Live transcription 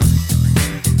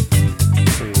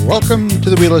Welcome to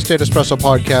the Real Estate Espresso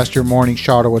Podcast, your morning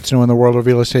shot of what's new in the world of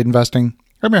real estate investing.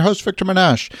 I'm your host, Victor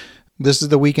Menashe. This is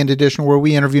the weekend edition where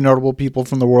we interview notable people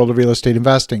from the world of real estate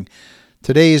investing.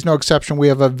 Today is no exception. We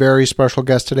have a very special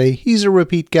guest today. He's a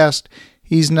repeat guest.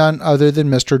 He's none other than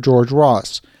Mr. George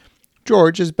Ross.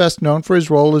 George is best known for his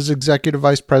role as Executive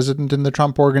Vice President in the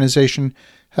Trump Organization,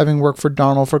 having worked for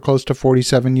Donald for close to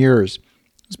 47 years.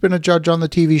 He's been a judge on the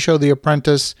TV show The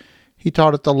Apprentice. He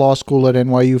taught at the law school at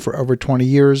NYU for over 20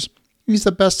 years. He's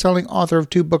the best-selling author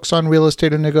of 2 books on real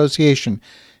estate and negotiation,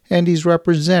 and he's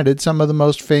represented some of the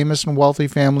most famous and wealthy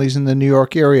families in the New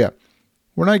York area.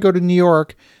 When I go to New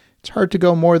York, it's hard to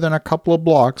go more than a couple of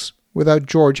blocks without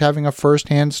George having a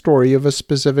first-hand story of a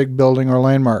specific building or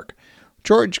landmark.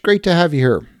 George, great to have you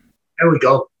here. There we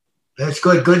go. That's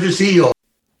good. Good to see you.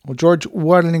 Well, George,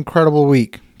 what an incredible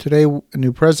week. Today, a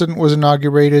new president was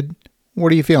inaugurated.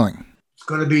 What are you feeling? It's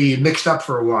going to be mixed up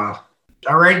for a while.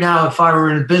 Right now, if I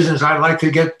were in business, I'd like to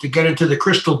get into the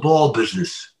crystal ball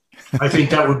business. I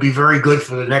think that would be very good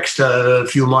for the next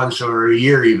few months or a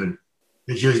year even.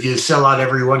 You sell out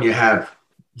everyone you have.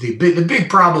 The big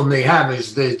problem they have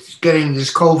is that getting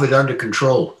this COVID under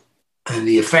control, and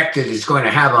the effect that it's going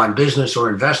to have on business or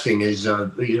investing is,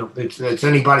 it's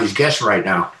anybody's guess right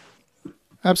now.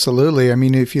 Absolutely. I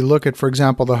mean, if you look at, for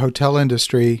example, the hotel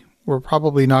industry, we're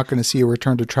probably not going to see a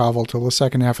return to travel till the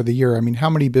second half of the year. I mean, how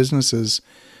many businesses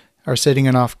are sitting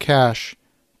enough cash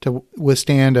to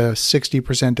withstand a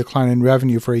 60% decline in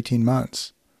revenue for 18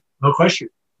 months? No question.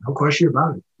 No question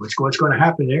about it. What's going to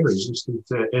happen there is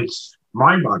it's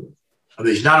mind-boggling. I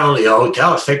mean, it's not only a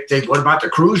hotel. What about the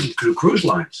cruise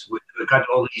lines? We've got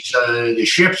all these the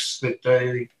ships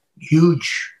that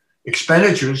huge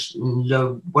expenditures.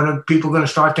 And, when are people going to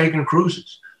start taking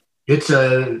cruises? It's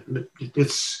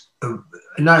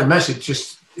not a mess.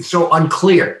 It's so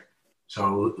unclear.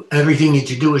 So everything that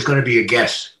you do is going to be a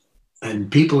guess.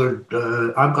 And people are.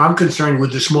 I'm concerned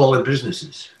with the smaller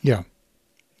businesses. Yeah,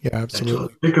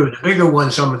 absolutely. The bigger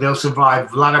ones, they'll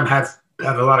survive. A lot of them have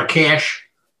a lot of cash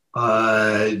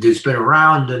that's been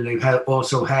around, and they've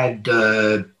also had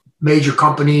major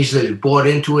companies that have bought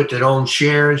into it that own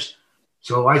shares.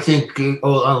 So I think on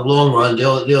the long run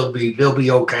they'll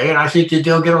be okay, and I think that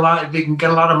they can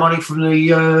get a lot of money from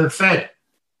the Fed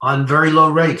on very low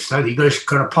rates. I think they're just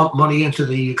going to pump money into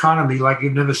the economy like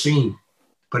you've never seen.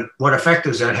 But what effect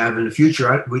does that have in the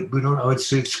future? We don't know.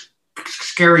 It's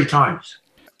scary times.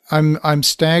 I'm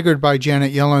staggered by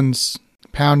Janet Yellen's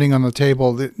pounding on the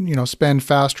table that, spend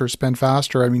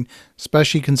faster. I mean,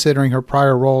 especially considering her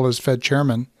prior role as Fed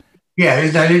chairman. Yeah,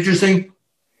 is that interesting?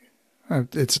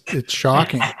 It's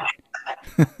shocking.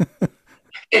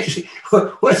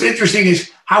 What's interesting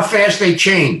is how fast they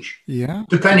change. Yeah.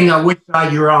 Depending on which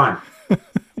side you're on.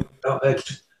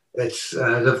 It's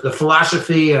the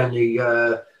philosophy and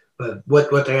the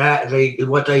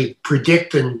what they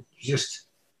predict, and just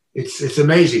it's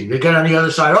amazing. They get on the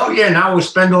other side. Oh yeah, now we'll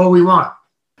spend all we want.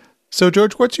 So,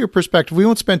 George, what's your perspective? We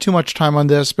won't spend too much time on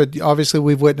this, but obviously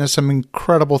we've witnessed some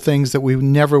incredible things that we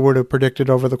never would have predicted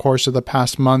over the course of the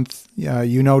past month.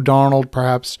 Donald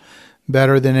perhaps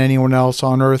better than anyone else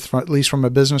on earth, at least from a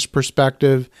business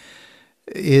perspective.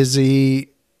 Is he?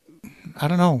 I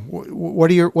don't know.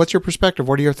 What's your perspective?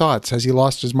 What are your thoughts? Has he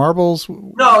lost his marbles?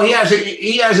 No, he hasn't.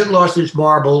 He hasn't lost his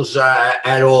marbles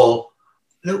at all.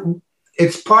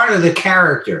 It's part of the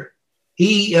character.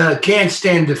 He can't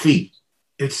stand defeat.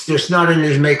 It's just not in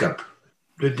his makeup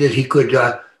that he could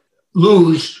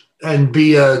lose and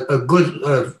be a good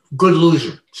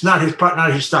loser. It's not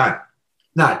his style.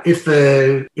 Not if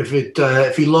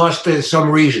he lost, there's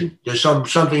some reason. There's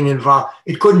something involved.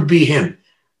 It couldn't be him.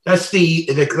 That's the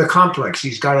complex.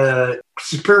 He's got a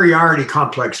superiority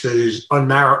complex that is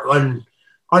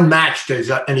unmatched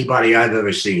as anybody I've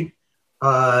ever seen.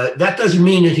 That doesn't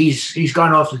mean that he's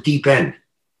gone off the deep end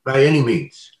by any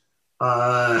means.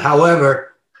 However,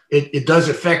 it does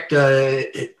affect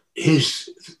his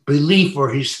belief or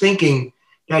his thinking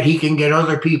that he can get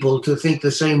other people to think the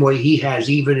same way he has,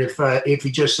 even if he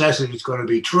just says it's going to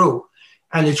be true.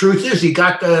 And the truth is, he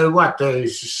got the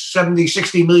 70,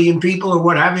 60 million people or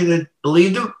what have you that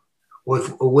believed him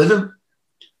with him.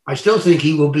 I still think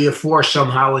he will be a force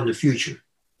somehow in the future.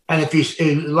 And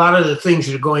a lot of the things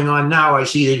that are going on now, I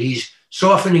see that he's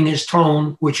softening his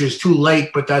tone, which is too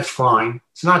late, but that's fine.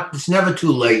 It's never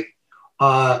too late.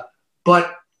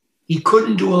 But he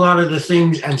couldn't do a lot of the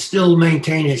things and still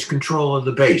maintain his control of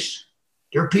the base.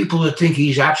 There are people that think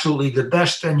he's absolutely the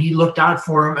best, and he looked out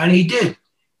for him, and he did.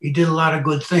 He did a lot of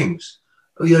good things.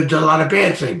 He did a lot of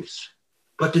bad things.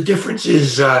 But the difference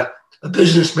is a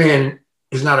businessman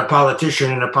is not a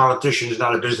politician, and a politician is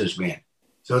not a businessman.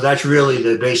 So that's really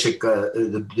the basic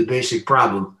the basic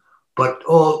problem. But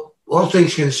all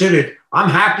things considered, I'm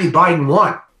happy Biden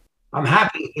won. I'm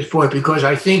happy at this point because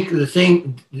I think the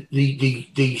thing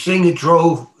that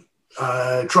drove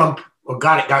Trump or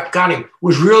got him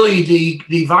was really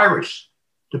the virus,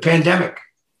 the pandemic.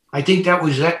 I think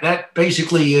that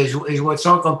basically is what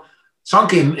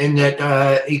sunk him in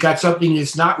that he got something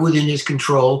that's not within his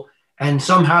control, and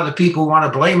somehow the people want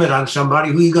to blame it on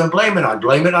somebody. Who are you going to blame it on?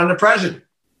 Blame it on the president.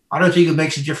 I don't think it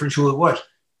makes a difference who it was,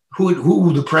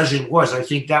 who the president was. I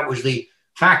think that was the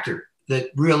factor that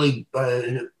really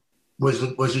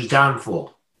was his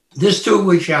downfall. This too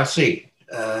we shall see.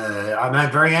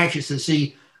 I'm very anxious to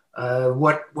see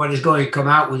what is going to come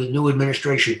out with the new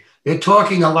administration. They're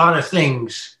talking a lot of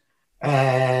things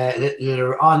that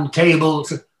are on the table.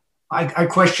 I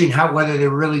question whether they're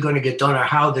really going to get done or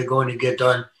how they're going to get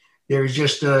done. There's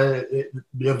just they're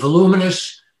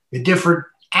voluminous, they're different,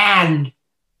 and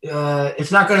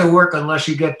it's not going to work unless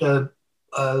you get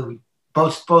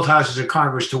both houses of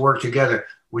Congress to work together,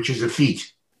 which is a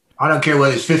feat. I don't care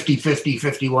whether it's 50-50,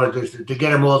 51. To get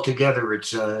them all together,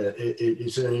 it's not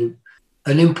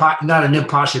an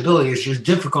impossibility. It's just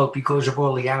difficult because of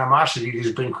all the animosity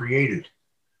that's been created.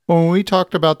 Well, when we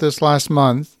talked about this last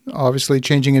month, obviously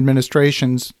changing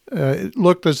administrations, it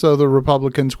looked as though the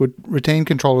Republicans would retain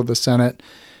control of the Senate.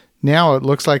 Now it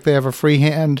looks like they have a free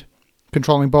hand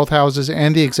controlling both houses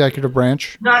and the executive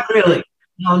branch. Not really.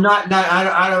 No, not.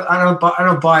 I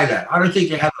don't buy that. I don't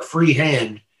think they have a free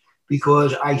hand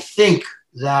because I think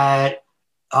that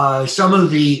some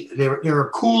of there are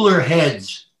cooler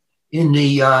heads in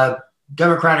the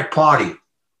Democratic Party,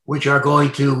 which are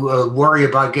going to worry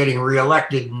about getting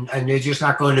reelected, and they're just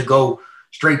not going to go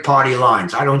straight party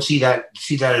lines. I don't see that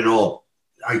at all.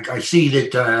 I see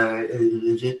that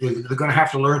they're going to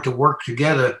have to learn to work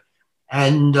together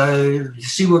and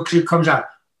see what comes out.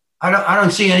 I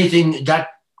don't see anything that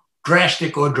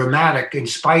drastic or dramatic, in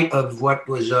spite of what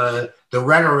was the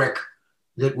rhetoric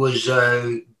that was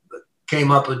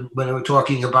came up when they were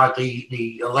talking about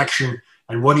the election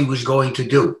and what he was going to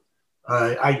do.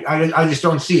 I just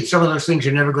don't see it. Some of those things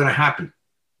are never going to happen,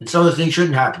 and some of the things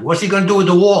shouldn't happen. What's he going to do with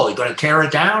the wall? He's going to tear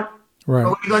it down? Right.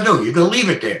 What are you going to do? You're going to leave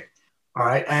it there. All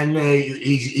right. And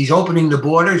he's opening the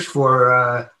borders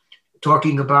for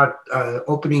talking about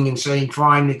opening and saying,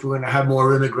 fine, if we're going to have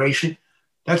more immigration.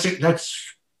 That's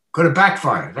going to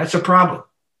backfire. That's a problem.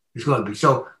 It's going to be.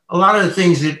 So a lot of the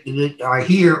things that I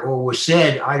hear or was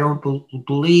said, I don't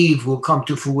believe will come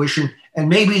to fruition. And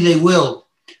maybe they will,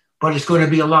 but it's going to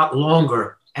be a lot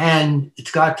longer. And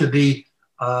it's got to be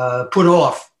put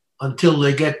off until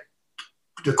they get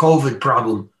the COVID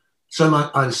problem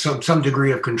some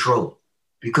degree of control,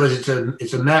 because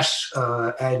it's a mess,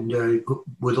 and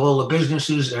with all the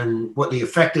businesses and what the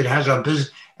effect it has on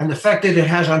business and the effect that it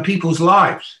has on people's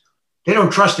lives. They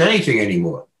don't trust anything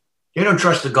anymore. They don't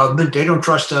trust the government. They don't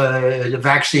trust the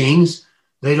vaccines.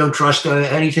 They don't trust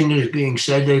anything that is being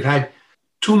said. They've had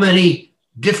too many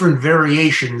different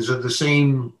variations of the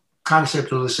same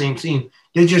concept or the same theme.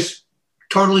 They're just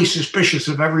totally suspicious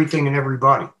of everything and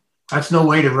everybody. That's no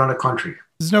way to run a country.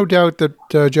 There's no doubt that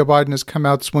Joe Biden has come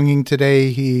out swinging today.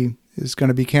 He is going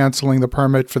to be canceling the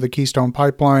permit for the Keystone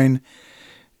Pipeline.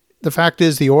 The fact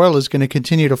is the oil is going to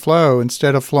continue to flow.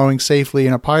 Instead of flowing safely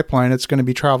in a pipeline, it's going to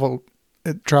be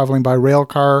traveling by rail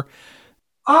car.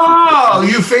 Oh,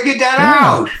 you figured that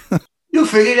out. You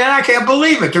figured that out. I can't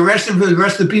believe it. The rest of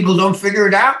the people don't figure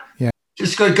it out. Yeah.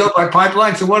 Just going to go by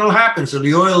pipeline. So what will happen? So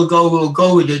the oil will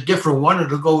go with a different one.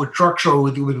 It'll go with trucks or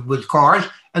with cars,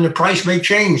 and the price may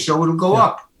change. So it'll go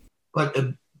up. But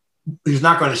he's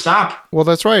not going to stop. Well,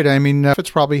 that's right. I mean, it's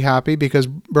probably happy because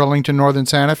Burlington Northern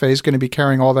Santa Fe is going to be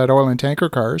carrying all that oil in tanker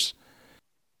cars.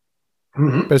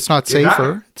 Mm-hmm. But it's not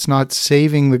safer. It's not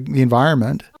saving the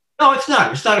environment. No, it's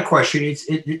not. It's not a question.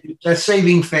 That's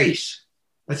saving face.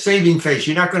 That's saving face.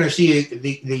 You're not going to see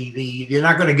you're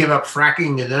not going to give up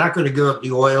fracking, and they're not going to give up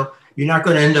the oil. You're not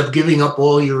going to end up giving up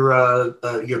all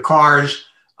your cars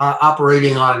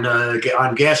operating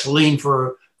on gasoline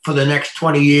for the next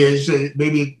 20 years.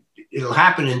 Maybe it'll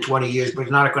happen in 20 years, but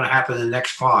it's not going to happen in the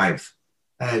next 5.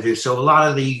 So a lot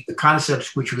of the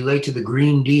concepts which relate to the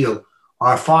Green Deal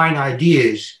are fine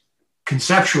ideas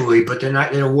conceptually, but they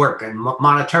don't work. And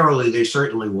monetarily, they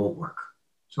certainly won't work.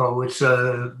 So it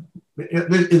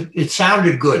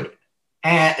sounded good.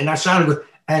 And that sounded good.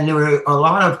 And there were a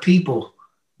lot of people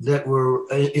that were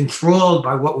enthralled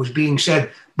by what was being said.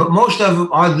 But most of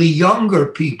them are the younger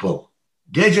people.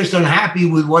 They're just unhappy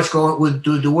with what's going with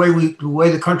the way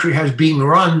the country has been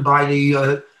run by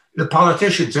the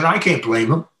politicians, and I can't blame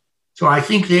them. So I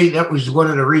think that was one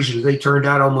of the reasons they turned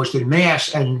out almost en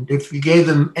masse. And if you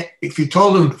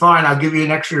told them, fine, I'll give you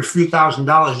an extra few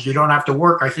 $1,000s, you don't have to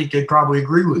work, I think they'd probably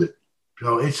agree with it.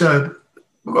 So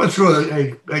we're going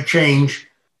through a change,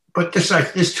 but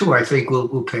this too, I think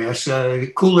will pass.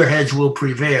 Cooler heads will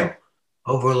prevail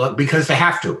because they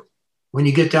have to. When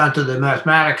you get down to the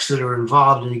mathematics that are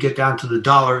involved and you get down to the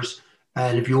dollars,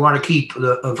 and if you want to keep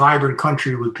a vibrant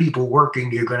country with people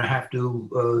working, you're going to have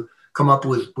to come up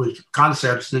with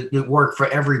concepts that work for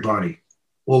everybody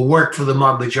or work for the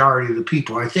majority of the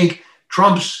people. I think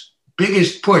Trump's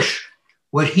biggest push,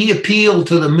 what he appealed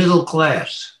to the middle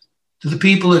class, to the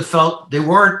people that felt they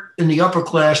weren't in the upper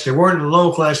class, they weren't in the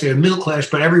lower class, they were middle class,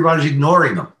 but everybody's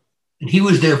ignoring them. And he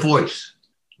was their voice.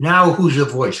 Now who's the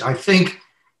voice? I think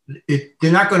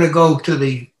they're not going to go to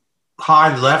the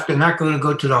hard left. They're not going to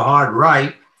go to the hard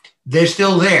right. They're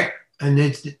still there.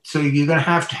 And so you're going to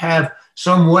have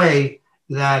some way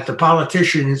that the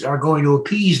politicians are going to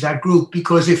appease that group,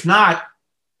 because if not,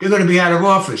 they're going to be out of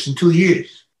office in 2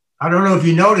 years. I don't know if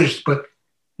you noticed, but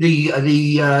in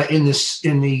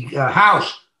the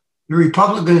House,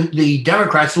 the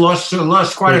Democrats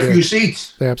lost quite a few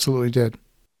seats. They absolutely did.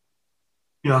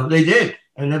 They did.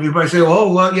 And everybody say,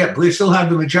 oh, well, yeah, we still have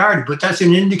the majority. But that's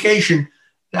an indication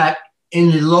that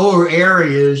in the lower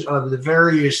areas of the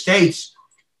various states,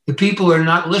 the people are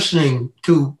not listening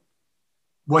to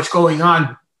what's going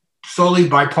on solely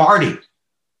by party.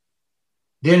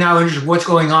 They're now interested in what's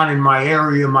going on in my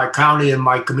area, my county, and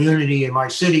my community, and my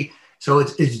city. So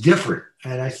it's different.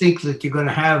 And I think that you're going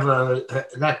to have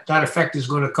that effect is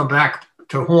going to come back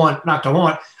to haunt, not to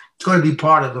haunt. It's going to be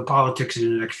part of the politics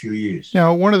in the next few years.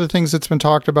 Now, one of the things that's been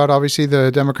talked about, obviously,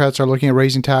 the Democrats are looking at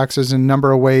raising taxes in a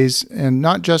number of ways, and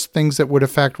not just things that would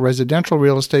affect residential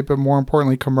real estate, but more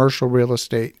importantly, commercial real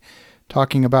estate.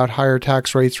 Talking about higher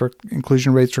tax rates for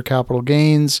inclusion rates for capital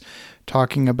gains,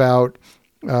 talking about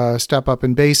step up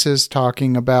in basis,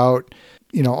 talking about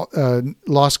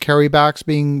loss carrybacks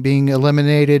being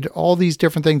eliminated, all these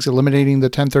different things, eliminating the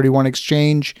 1031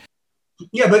 exchange.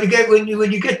 Yeah, but again, when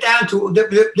you get down to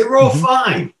it, they're all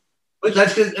fine. But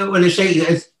that's what they say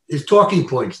is talking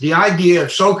points. The idea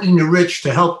of soaking the rich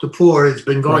to help the poor has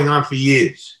been going on for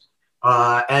years,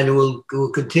 and it will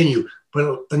continue.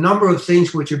 But a number of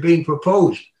things which are being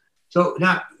proposed. So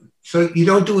you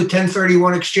don't do a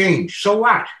 1031 exchange. So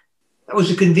what? That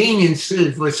was a convenience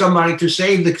for somebody to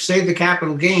save the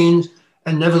capital gains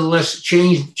and nevertheless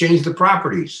change the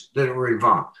properties that were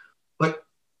involved. But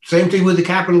same thing with the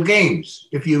capital gains.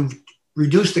 If you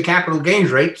reduce the capital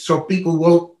gains rate, so people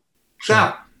won't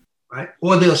sell, right?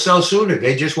 Or they'll sell sooner.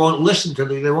 They just won't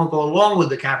they won't go along with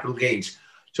the capital gains.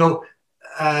 So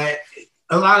a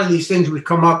lot of these things would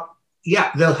come up.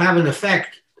 Yeah, they'll have an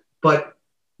effect. But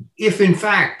if in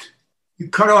fact you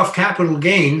cut off capital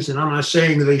gains, and I'm not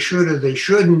saying they should or they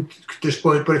shouldn't at this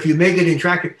point, but if you make it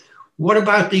attractive, what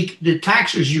about the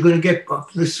taxes you're going to get from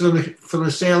the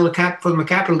sale from the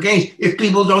capital gains if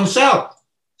people don't sell?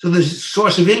 So there's a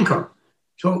source of income.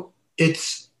 So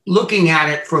it's looking at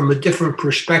it from a different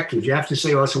perspective. You have to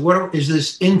say, so what is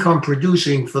this income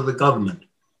producing for the government?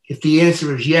 If the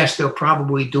answer is yes, they'll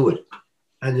probably do it.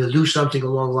 And they'll do something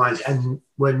along the lines. And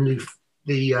when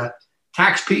the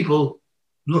tax people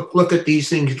look at these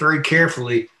things very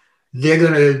carefully, they're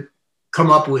going to come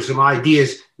up with some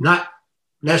ideas, not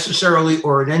necessarily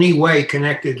or in any way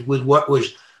connected with what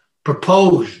was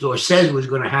proposed or said was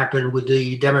going to happen with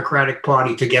the Democratic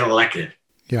Party to get elected.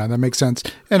 Yeah, that makes sense.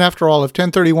 And after all, if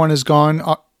 1031 is gone,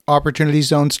 Opportunity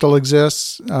Zone still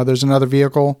exists. There's another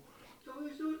vehicle,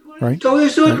 right? So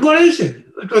what is it?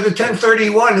 The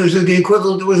 1031 was the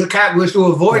equivalent was to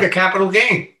avoid a capital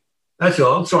gain. That's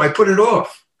all. So I put it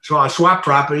off. So I swap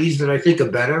properties that I think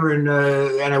are better, and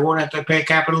I won't have to pay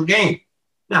capital gain.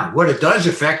 Now, what it does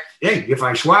affect, if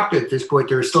I swapped it at this point,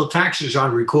 there are still taxes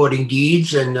on recording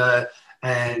deeds and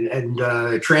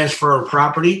transfer of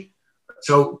property.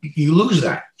 So you lose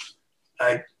that.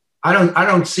 I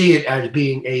don't see it as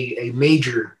being a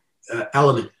major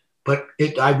element, but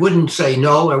I wouldn't say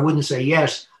no. I wouldn't say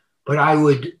yes. But I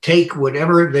would take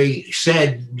whatever they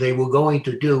said they were going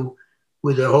to do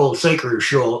with the whole sacred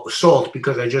salt,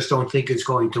 because I just don't think it's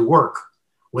going to work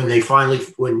when they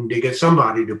get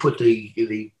somebody to put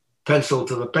the pencil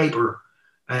to the paper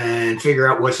and figure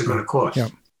out what's it going to cost.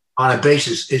 Yep. On a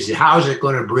basis, how is it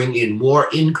going to bring in more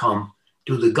income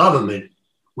to the government,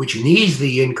 which needs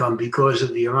the income because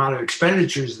of the amount of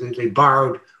expenditures that they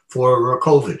borrowed for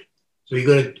COVID. So you're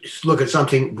going to look at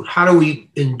something, how do we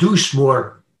induce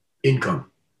more income,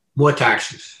 more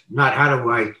taxes, not how do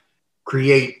I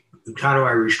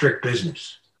restrict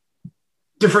business?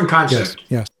 Different concept.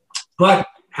 Yes. But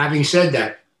having said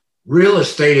that, real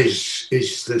estate is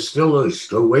still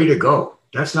the way to go.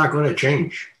 That's not going to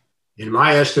change. In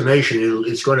my estimation,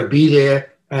 it's going to be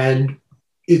there, and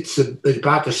it's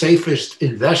about the safest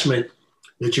investment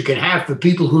that you can have for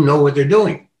people who know what they're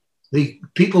doing. The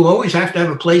people always have to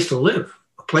have a place to live,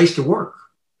 a place to work.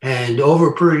 And over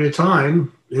a period of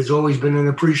time, there's always been an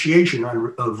appreciation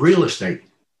of real estate.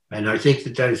 And I think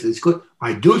that is good.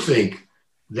 I do think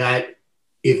that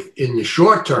if in the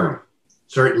short term,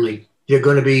 certainly, there are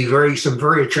going to be some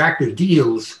very attractive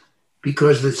deals,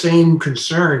 because the same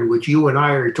concern which you and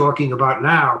I are talking about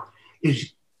now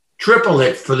is triple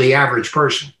it for the average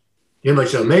person. You might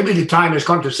say, maybe the time has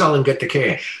come to sell and get the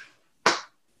cash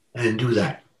and do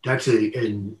that.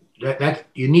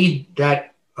 You need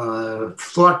that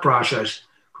thought process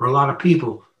for a lot of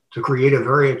people to create a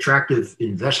very attractive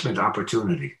investment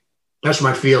opportunity. That's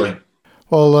my feeling.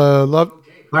 Well,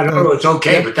 I don't know it's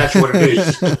okay, but that's what it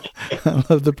is. I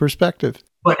love the perspective.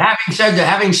 But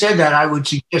having said that, I would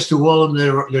suggest to all of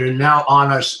them that are now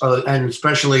on us, and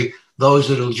especially those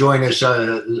that will join us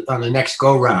on the next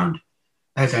go-round,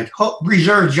 that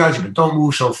reserve judgment. Don't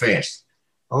move so fast.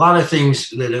 A lot of things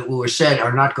that were said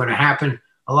are not going to happen.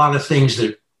 A lot of things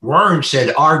that weren't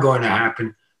said are going to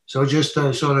happen. So just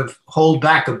sort of hold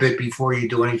back a bit before you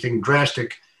do anything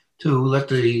drastic, to let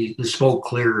the smoke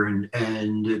clear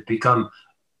and become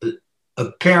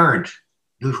apparent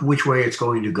which way it's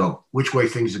going to go, which way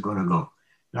things are going to go.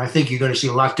 And I think you're going to see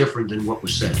a lot different than what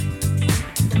was said.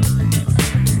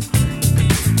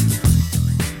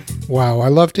 Wow, I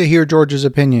love to hear George's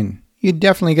opinion. You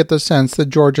definitely get the sense that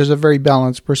George has a very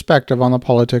balanced perspective on the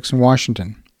politics in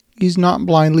Washington. He's not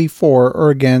blindly for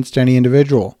or against any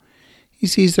individual. He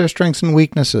sees their strengths and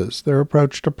weaknesses, their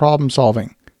approach to problem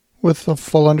solving. With a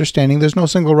full understanding, there's no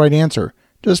single right answer,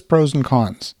 just pros and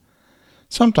cons.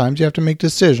 Sometimes you have to make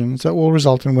decisions that will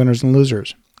result in winners and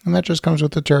losers, and that just comes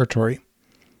with the territory.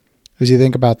 As you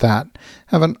think about that,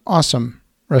 have an awesome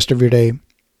rest of your day.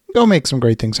 Go make some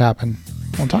great things happen.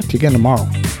 I'll talk to you again tomorrow.